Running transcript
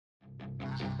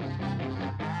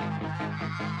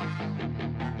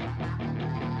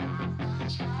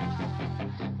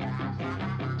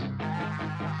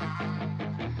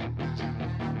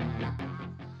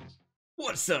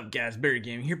What's up, guys?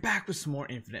 BARRYGAMING here, back with some more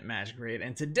Infinite Magicraid,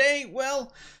 and today,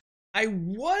 well, I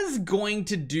was going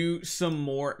to do some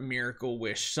more Miracle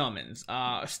Wish summons.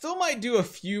 Still might do a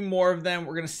few more of them.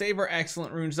 We're gonna save our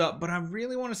excellent runes up, but I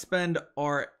really want to spend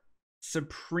our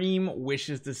supreme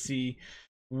wishes to see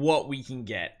what we can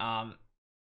get. I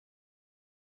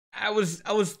was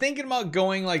thinking about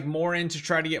going like more in to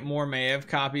try to get more Maiev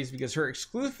copies because her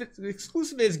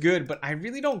exclusive is good, but I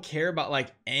really don't care about like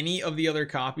any of the other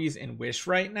copies in Wish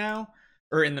right now,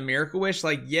 or in the Miracle Wish.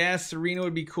 Like, yeah, Serena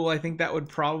would be cool. I think that would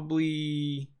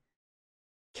probably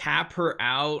cap her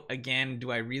out. Again,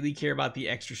 do I really care about the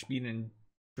extra speed and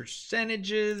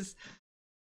percentages?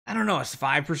 I don't know. It's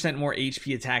 5% more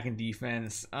HP, attack, and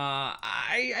defense.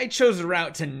 I chose a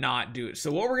route to not do it.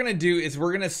 So what we're going to do is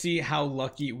we're going to see how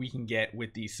lucky we can get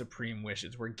with these Supreme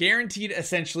Wishes. We're guaranteed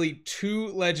essentially 2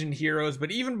 Legend Heroes,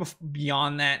 but even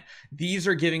beyond that, these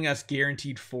are giving us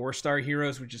guaranteed 4-star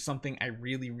heroes, which is something I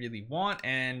really, really want.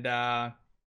 And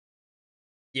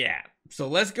yeah, so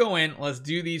let's go in. Let's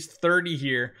do these 30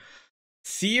 here.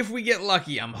 See if we get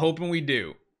lucky. I'm hoping we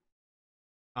do.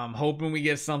 I'm hoping we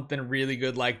get something really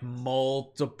good, like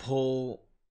multiple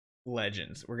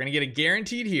legends. We're gonna get a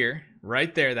guaranteed here,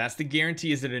 right there. That's the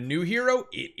guarantee. Is it a new hero?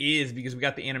 It is, because we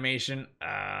got the animation.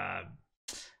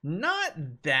 Not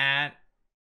that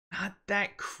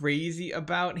crazy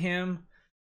about him.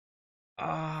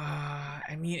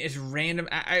 I mean, it's random.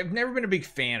 I've never been a big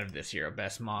fan of this hero,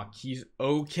 Best Mock. He's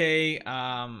okay.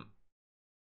 Are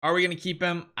we gonna keep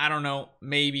him? I don't know.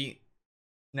 Maybe.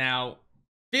 Now,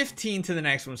 15 to the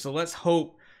next one. So let's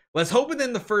hope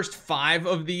within the first 5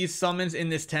 of these summons in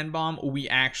this 10 bomb we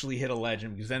actually hit a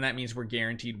legend, because then that means we're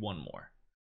guaranteed 1 more,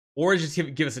 or just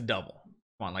give us a double.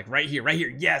 Come on, like right here.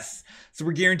 Yes, so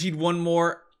we're guaranteed 1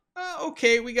 more.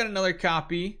 Okay, we got another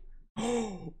copy.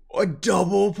 A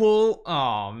double pull.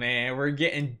 Oh man, we're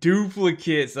getting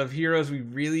duplicates of heroes we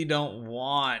really don't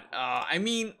want. I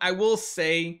mean, I will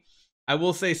say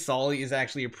Solly is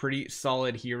actually a pretty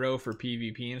solid hero for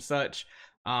PvP and such.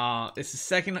 It's the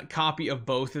second copy of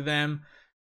both of them.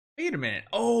 Wait a minute.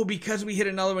 Oh, because we hit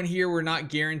another one here, we're not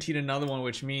guaranteed another one,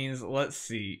 which means, let's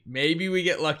see, maybe we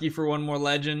get lucky for 1 more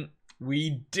legend.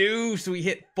 We do, so we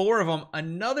hit 4 of them.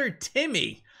 Another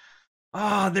Timmy.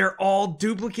 They're all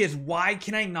duplicates. Why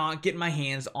can I not get my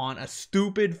hands on a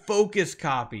stupid focus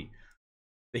copy?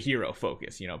 The hero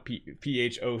focus, you know,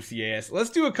 PHOCAS. Let's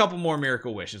do a couple more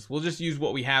Miracle Wishes. We'll just use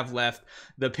what we have left.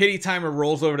 The pity timer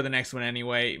rolls over to the next one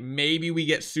anyway. Maybe we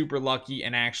get super lucky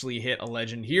and actually hit a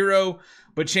legend hero,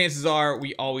 but chances are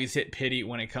we always hit pity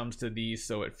when it comes to these,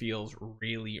 so it feels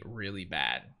really, really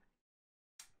bad.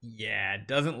 Yeah, it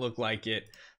doesn't look like it.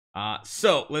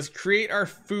 So let's create our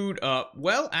food up.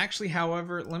 Well, actually,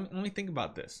 however, let me think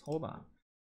about this. Hold on.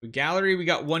 Gallery, we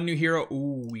got 1 new hero.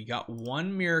 Ooh, we got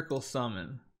 1 miracle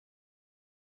summon.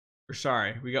 Or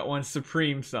sorry, we got 1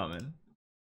 supreme summon.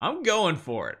 I'm going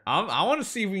for it. I want to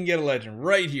see if we can get a legend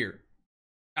right here.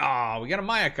 We got a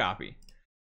Maya copy.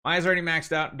 Maya's already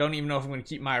maxed out. Don't even know if I'm going to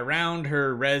keep Maya around.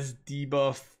 Her res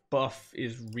debuff buff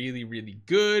is really, really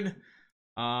good.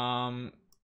 I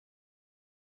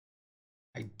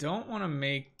don't want to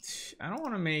make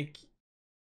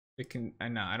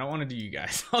no, I don't want to do you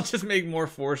guys. I'll just make more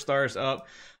 4 stars up.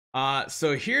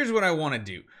 So here's what I want to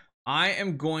do. I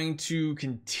am going to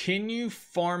continue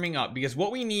farming up, because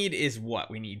what we need is what?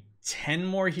 We need 10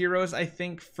 more heroes, I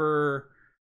think, for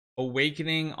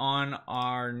awakening on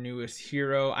our newest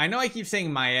hero. I know I keep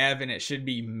saying Maiev, and it should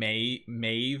be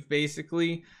Maeve,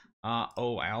 basically.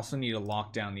 Oh, I also need to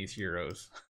lock down these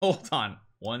heroes. Hold on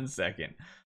 1 second.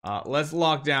 Let's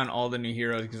lock down all the new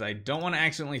heroes, because I don't want to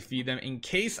accidentally feed them in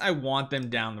case I want them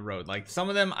down the road. Like, some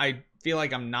of them I feel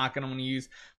like I'm not going to want to use,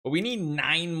 but we need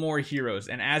 9 more heroes.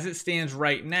 And as it stands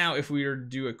right now, if we were to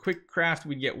do a quick craft,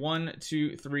 we'd get 1,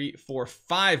 2, 3, 4,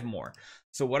 5 more.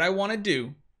 So what I want to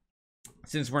do,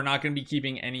 since we're not going to be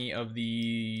keeping any of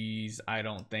these, I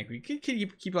don't think we could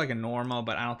keep like a normal,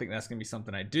 but I don't think that's going to be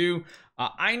something I do.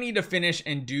 I need to finish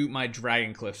and do my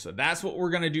Dragon Cliff. So that's what we're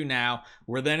going to do now.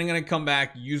 We're then going to come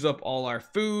back, use up all our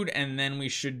food, and then we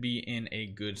should be in a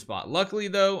good spot. Luckily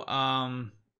though,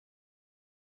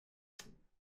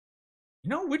 you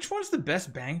know, which one's the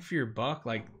best bang for your buck,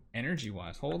 like energy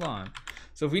wise? Hold on.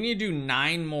 So if we need to do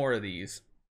 9 more of these,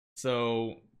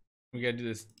 so we got to do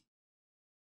this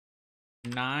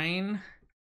 9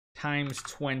 times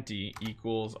 20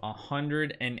 equals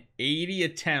 180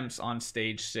 attempts on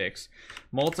stage 6.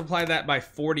 Multiply that by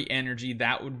 40 energy.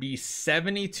 That would be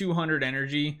 7,200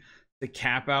 energy to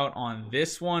cap out on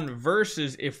this one,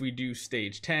 versus if we do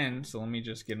stage 10. So let me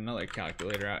just get another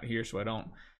calculator out here so I don't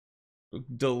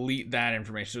delete that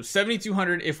information. So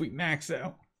 7,200 if we max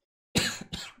out.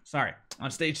 Sorry,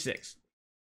 on stage 6.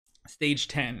 Stage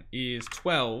 10 is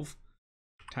 12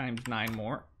 times 9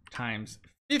 more times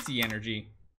 50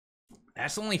 energy.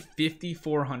 That's only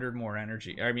 5,400 more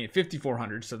energy. I mean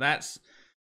 5,400. So that's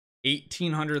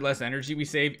 1,800 less energy we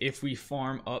save if we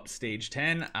farm up stage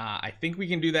 10. I think we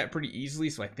can do that pretty easily.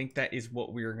 So I think that is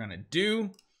what we're going to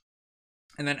do.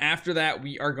 And then after that,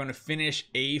 we are going to finish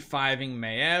A5ing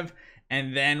Maev.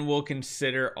 And then we'll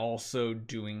consider also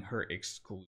doing her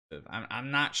exclusive.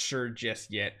 I'm not sure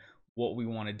just yet what we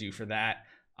want to do for that.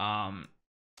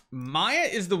 Maya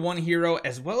is the one hero,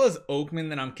 as well as Oakman,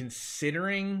 that I'm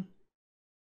considering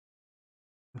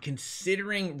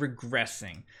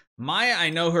regressing. Maya, I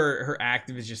know her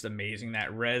active is just amazing.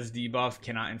 That res debuff,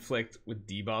 cannot inflict with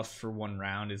debuffs for 1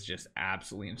 round, is just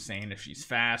absolutely insane if she's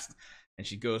fast and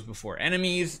she goes before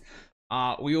enemies.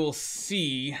 We will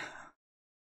see.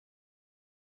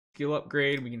 Skill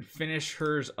upgrade, we can finish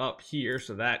hers up here,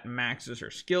 so that maxes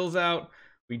her skills out.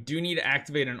 We do need to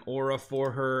activate an aura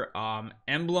for her.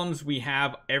 Emblems, we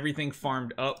have everything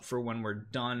farmed up for when we're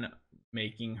done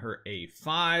making her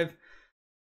A5.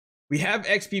 We have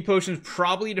XP potions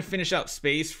probably to finish out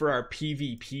space for our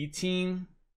PvP team.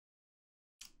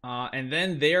 And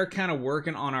then they're kind of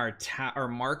working on our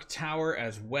Mark Tower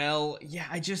as well. Yeah,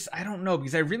 I don't know,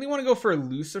 because I really want to go for a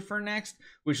Lucifer next,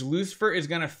 which Lucifer is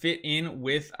going to fit in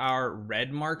with our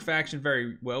Red Mark faction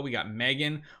very well. We got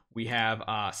Megan, we have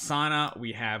Sana,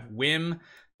 we have Wim.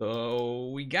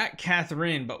 So we got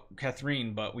Catherine,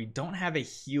 but we don't have a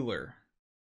healer,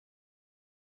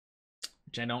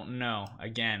 which I don't know.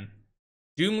 Again,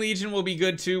 Doom Legion will be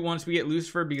good too once we get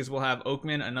Lucifer, because we'll have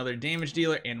Oakman, another damage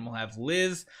dealer, and we'll have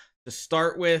Liz to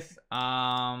start with.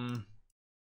 Actually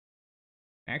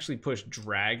push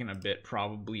Dragon a bit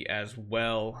probably as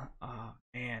well.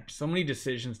 Man, so many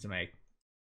decisions to make.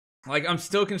 Like, I'm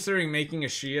still considering making a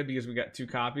Shia because we got 2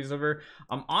 copies of her.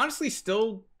 I'm honestly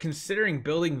still considering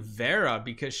building Vera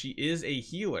because she is a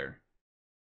healer.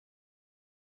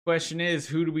 Question is,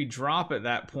 who do we drop at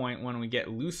that point when we get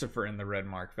Lucifer in the Red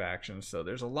Mark faction? So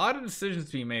there's a lot of decisions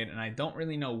to be made, and I don't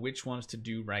really know which ones to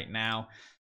do right now.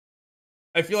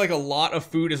 I feel like a lot of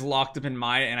food is locked up in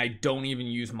Maya, and I don't even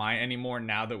use Maya anymore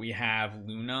now that we have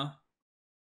Luna.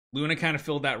 Luna kind of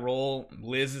filled that role.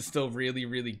 Liz is still really,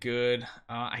 really good.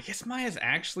 I guess Maya's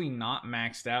actually not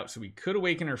maxed out, so we could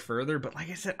awaken her further, but like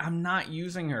I said, I'm not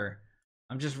using her.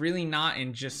 I'm just really not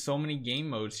in just so many game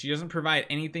modes. She doesn't provide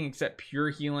anything except pure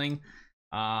healing,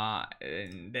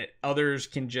 and that others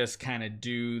can just kind of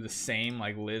do the same.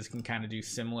 Like Liz can kind of do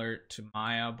similar to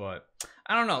Maya, but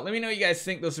I don't know. Let me know what you guys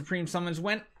think. Those Supreme Summons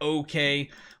went okay.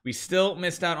 We still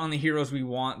missed out on the heroes we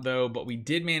want though, but we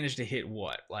did manage to hit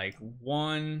what? Like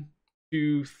 1,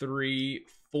 2, 3,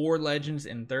 4 legends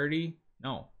in 30?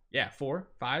 No. Yeah, 4,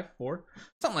 5, 4,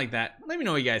 something like that. Let me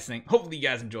know what you guys think. Hopefully you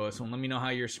guys enjoy this one. Let me know how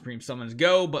your Supreme Summons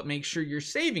go, but make sure you're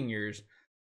saving yours,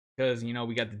 because, you know,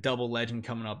 we got the double legend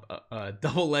coming up,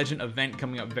 double legend event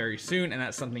coming up very soon, and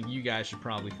that's something you guys should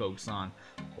probably focus on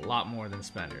a lot more than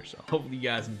Spender. So hopefully you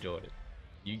guys enjoyed it.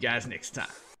 See you guys next time.